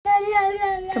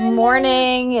Good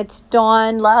morning. It's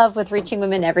Dawn Love with Reaching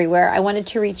Women Everywhere. I wanted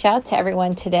to reach out to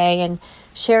everyone today and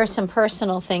share some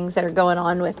personal things that are going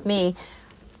on with me.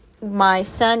 We're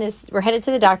headed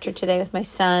to the doctor today with my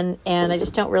son, and I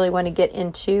just don't really want to get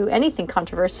into anything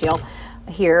controversial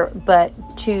here, but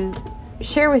to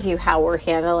share with you how we're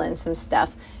handling some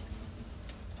stuff.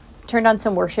 Turned on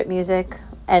some worship music,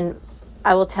 and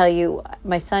I will tell you,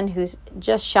 my son, who's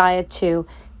just shy of 2,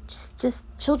 just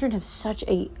children have such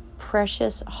a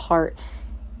precious heart.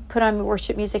 Put on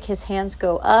worship music, his hands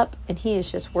go up, and he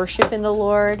is just worshiping the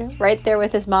Lord right there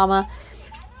with his mama.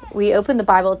 We opened the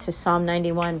Bible to Psalm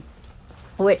 91,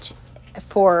 which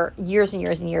for years and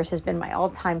years and years has been my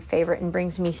all-time favorite and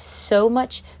brings me so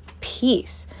much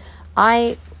peace.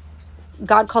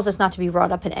 God calls us not to be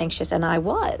wrought up and anxious, and I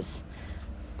was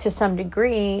to some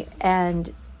degree,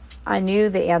 and I knew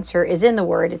the answer is in the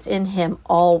Word. It's in Him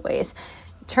always.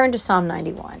 Turn to Psalm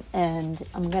 91, and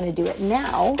I'm going to do it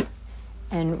now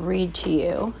and read to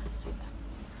you.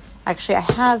 Actually, I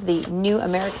have the New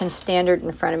American Standard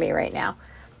in front of me right now.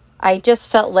 I just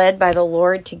felt led by the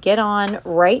Lord to get on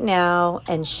right now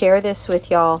and share this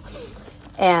with y'all,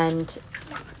 and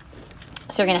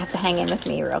so you're going to have to hang in with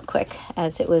me real quick,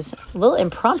 as it was a little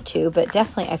impromptu, but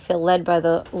definitely I feel led by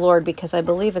the Lord because I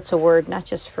believe it's a word not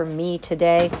just for me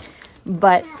today,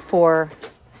 but for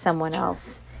someone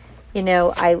else. You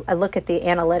know, I look at the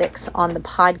analytics on the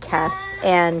podcast,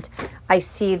 and I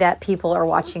see that people are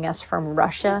watching us from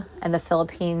Russia and the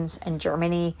Philippines and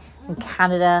Germany and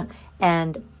Canada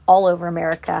and all over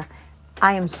America.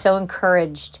 I am so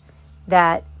encouraged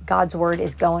that God's word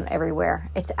is going everywhere.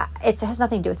 It has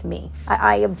nothing to do with me.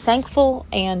 I am thankful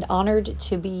and honored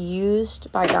to be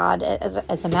used by God as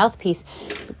a mouthpiece.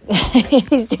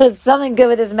 He's doing something good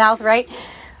with his mouth, right?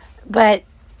 But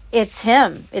it's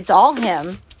Him. It's all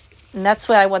Him. And that's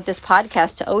what I want this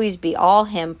podcast to always be, all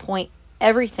Him, point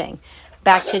everything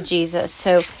back to Jesus.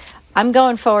 So I'm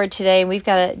going forward today, and we've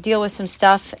got to deal with some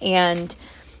stuff, and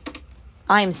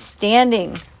I'm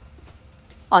standing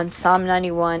on Psalm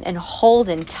 91 and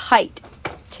holding tight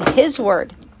to His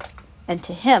word and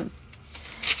to Him.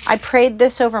 I prayed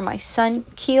this over my son,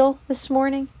 Keel, this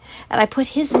morning, and I put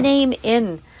his name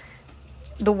in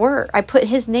the word. I put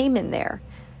his name in there.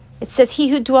 It says, he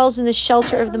who dwells in the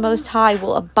shelter of the Most High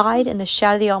will abide in the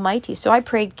shadow of the Almighty. So I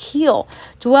prayed, Keel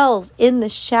dwells in the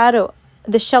shelter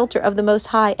of the Most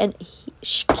High, and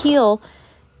Keel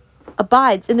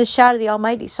abides in the shadow of the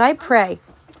Almighty. So I pray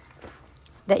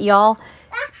that y'all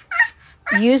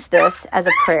use this as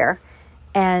a prayer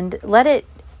and let it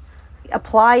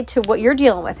apply to what you're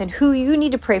dealing with and who you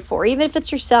need to pray for, even if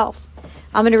it's yourself.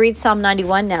 I'm going to read Psalm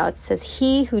 91 now. It says,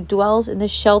 he who dwells in the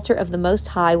shelter of the Most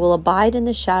High will abide in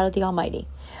the shadow of the Almighty.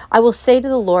 I will say to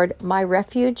the Lord, my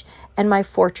refuge and my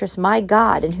fortress, my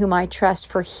God in whom I trust,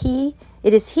 for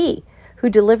it is He who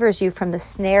delivers you from the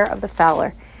snare of the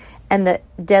fowler and the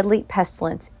deadly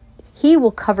pestilence. He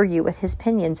will cover you with His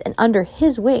pinions, and under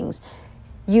His wings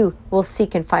you will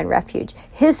seek and find refuge.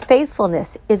 His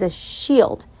faithfulness is a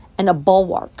shield and a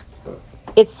bulwark.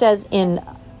 It says in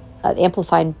the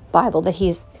Amplified Bible that He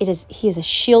is a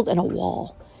shield and a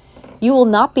wall. You will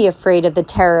not be afraid of the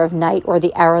terror of night, or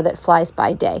the arrow that flies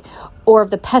by day, or of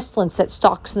the pestilence that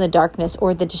stalks in the darkness,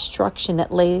 or the destruction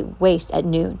that lay waste at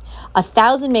noon.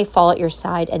 1,000 may fall at your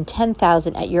side and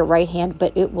 10,000 at your right hand,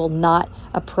 but it will not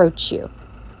approach you.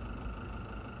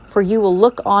 For you will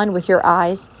look on with your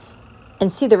eyes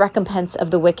and see the recompense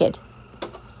of the wicked.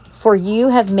 For you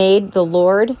have made the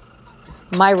Lord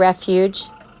my refuge,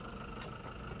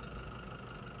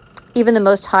 even the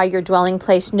Most High, your dwelling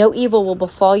place. No evil will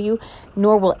befall you,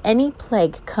 nor will any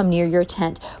plague come near your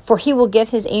tent. For He will give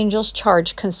His angels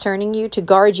charge concerning you to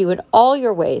guard you in all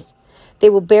your ways. They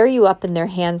will bear you up in their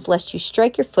hands, lest you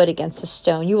strike your foot against a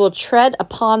stone. You will tread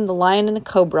upon the lion and the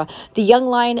cobra, the young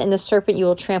lion and the serpent you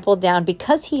will trample down.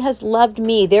 Because he has loved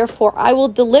me, therefore I will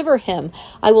deliver him.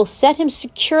 I will set him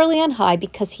securely on high,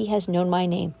 because he has known my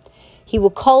name. He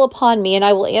will call upon me, and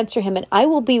I will answer him, and I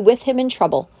will be with him in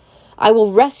trouble. I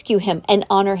will rescue him and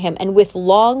honor him, and with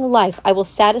long life I will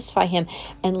satisfy him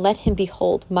and let him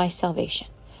behold my salvation.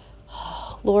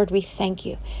 Oh, Lord, we thank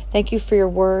you. Thank you for your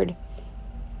word.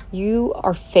 You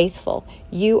are faithful.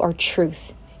 You are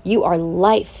truth. You are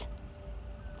life.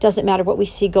 Doesn't matter what we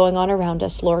see going on around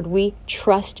us, Lord. We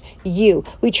trust you.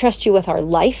 We trust you with our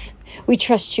life. We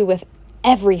trust you with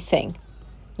everything.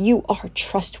 You are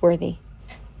trustworthy.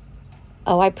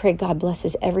 Oh, I pray God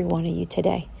blesses every one of you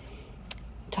today.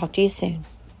 Talk to you soon.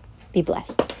 Be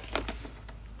blessed.